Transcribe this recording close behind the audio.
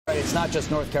it's not just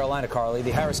North Carolina, Carly.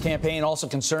 The Harris campaign also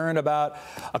concerned about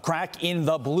a crack in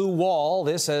the blue wall.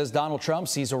 This as Donald Trump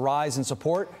sees a rise in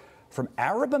support from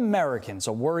Arab Americans,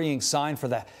 a worrying sign for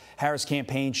the Harris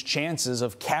campaign's chances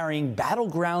of carrying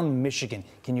battleground Michigan.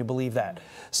 Can you believe that?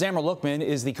 Samra'a Luqman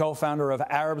is the co-founder of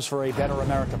Arabs for a Better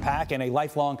America PAC and a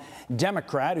lifelong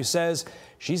Democrat who says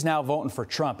she's now voting for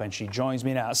Trump, and she joins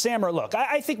me now. Samra'a, look,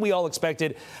 I think we all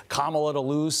expected Kamala to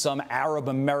lose some Arab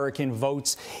American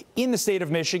votes in the state of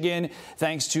Michigan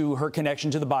thanks to her connection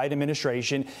to the Biden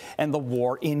administration and the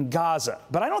war in Gaza.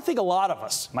 But I don't think a lot of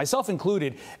us, myself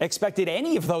included, expected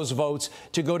any of those votes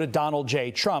to go to Donald J.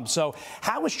 Trump. So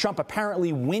how is Trump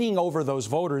apparently winning over those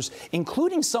voters,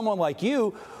 including someone like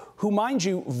you, who, mind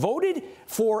you, voted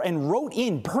for and wrote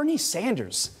in Bernie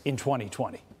Sanders in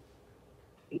 2020?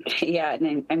 Yeah,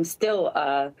 and I'm still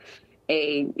a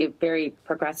very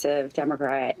progressive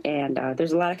Democrat, and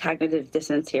there's a lot of cognitive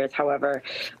dissonance here. However,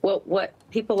 what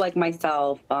people like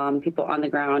myself, people on the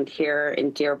ground here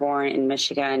in Dearborn in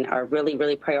Michigan, are really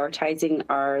prioritizing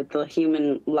are the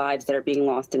human lives that are being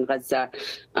lost in Gaza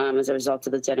as a result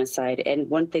of the genocide. And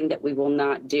one thing that we will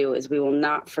not do is we will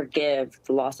not forgive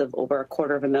the loss of over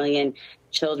 250,000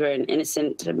 children,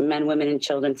 innocent men, women, and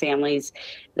children, families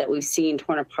that we've seen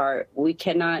torn apart. We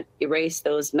cannot erase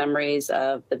those memories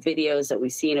of the videos that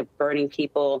we've seen of burning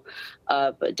people,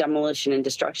 of demolition and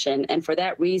destruction. And for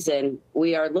that reason,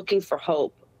 we are looking for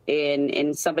hope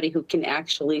in somebody who can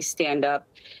actually stand up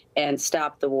and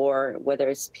stop the war, whether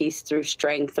it's peace through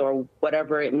strength or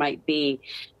whatever it might be.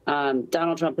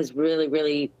 Donald Trump has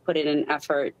really put in an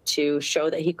effort to show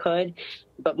that he could.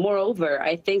 But moreover,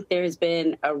 I think there's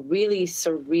been a really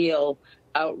surreal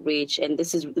outreach, and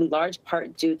this is in large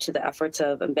part due to the efforts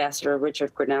of Ambassador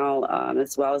Richard Grinnell,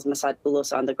 as well as Masad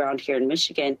Boulos on the ground here in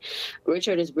Michigan.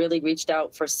 Richard has really reached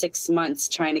out for 6 months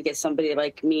trying to get somebody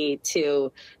like me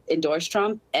to endorse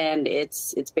Trump, and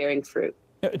it's bearing fruit.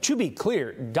 To be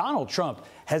clear, Donald Trump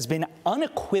has been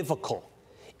unequivocal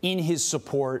in his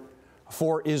support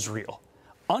for Israel,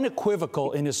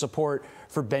 unequivocal in his support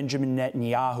for Benjamin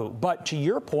Netanyahu. But to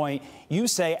your point, you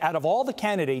say out of all the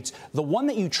candidates, the one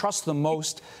that you trust the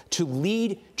most to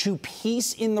lead to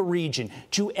peace in the region,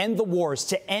 to end the wars,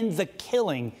 to end the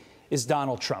killing is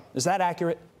Donald Trump. Is that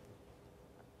accurate?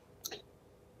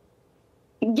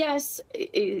 Yes.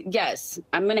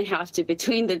 I'm going to have to,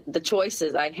 between the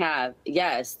choices I have,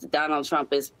 yes, Donald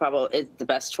Trump is probably the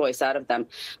best choice out of them.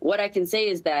 What I can say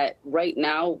is that right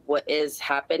now, what is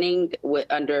happening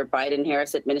under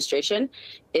Biden-Harris administration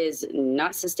is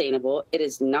not sustainable. It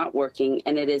is not working,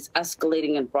 and it is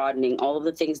escalating and broadening. All of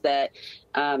the things that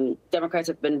Democrats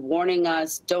have been warning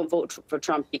us, don't vote for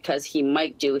Trump because he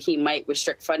might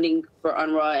restrict funding for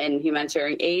UNRWA and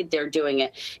humanitarian aid. They're doing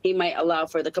it. He might allow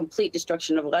for the complete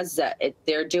destruction of Gaza.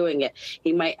 They're doing it.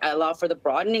 He might allow for the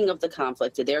broadening of the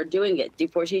conflict. They're doing it.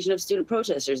 Deportation of student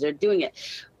protesters. They're doing it.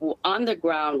 On the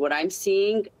ground, what I'm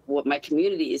seeing, what my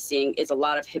community is seeing, is a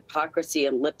lot of hypocrisy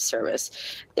and lip service.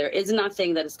 There is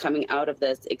nothing that is coming out of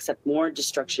this except more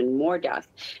destruction, more death.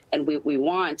 And we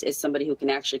want is somebody who can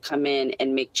actually come in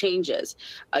and make changes.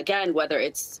 Again, whether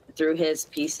it's through his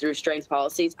peace through strength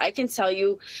policies, I can tell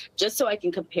you, just so I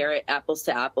can compare it apples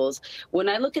to apples, when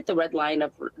I look at the red line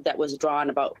that was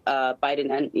drawn about Biden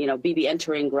and Bibi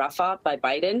entering Rafah by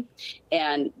Biden,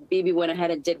 and Bibi went ahead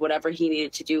and did whatever he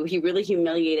needed to do. He really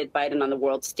humiliated Biden on the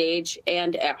world stage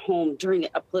and at home during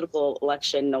a political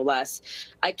election, no less.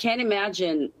 I can't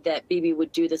imagine that Bibi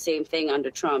would do the same thing under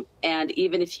Trump. And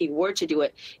even if he were to do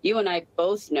it, you and I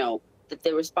both know that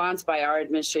the response by our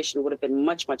administration would have been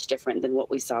much different than what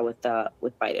we saw with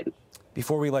Biden.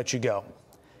 Before we let you go,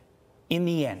 in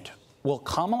the end, will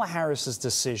Kamala Harris's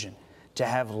decision to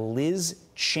have Liz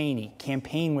Cheney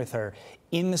campaign with her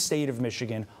in the state of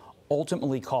Michigan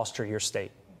ultimately cost her your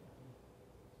state?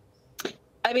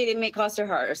 I mean, it may cost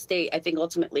her state. I think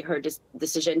ultimately her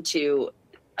decision to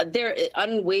they're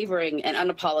unwavering and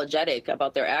unapologetic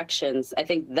about their actions. I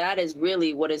think that is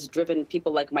really what has driven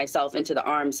people like myself into the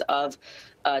arms of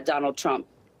Donald Trump,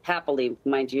 happily,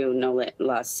 mind you, no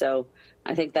less. So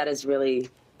I think that is really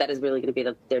going to be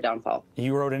their downfall.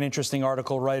 You wrote an interesting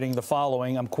article writing the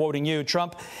following. I'm quoting you.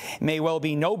 Trump may well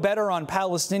be no better on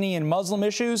Palestinian Muslim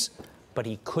issues, but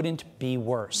he couldn't be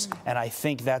worse. And I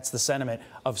think that's the sentiment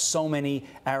of so many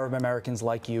Arab Americans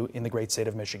like you in the great state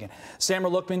of Michigan.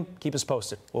 Samra'a Luqman, keep us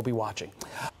posted. We'll be watching.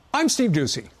 I'm Steve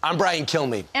Doocy. I'm Brian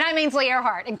Kilmeade. And I'm Ainsley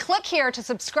Earhart. And click here to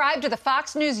subscribe to the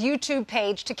Fox News YouTube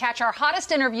page to catch our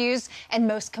hottest interviews and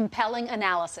most compelling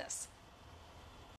analysis.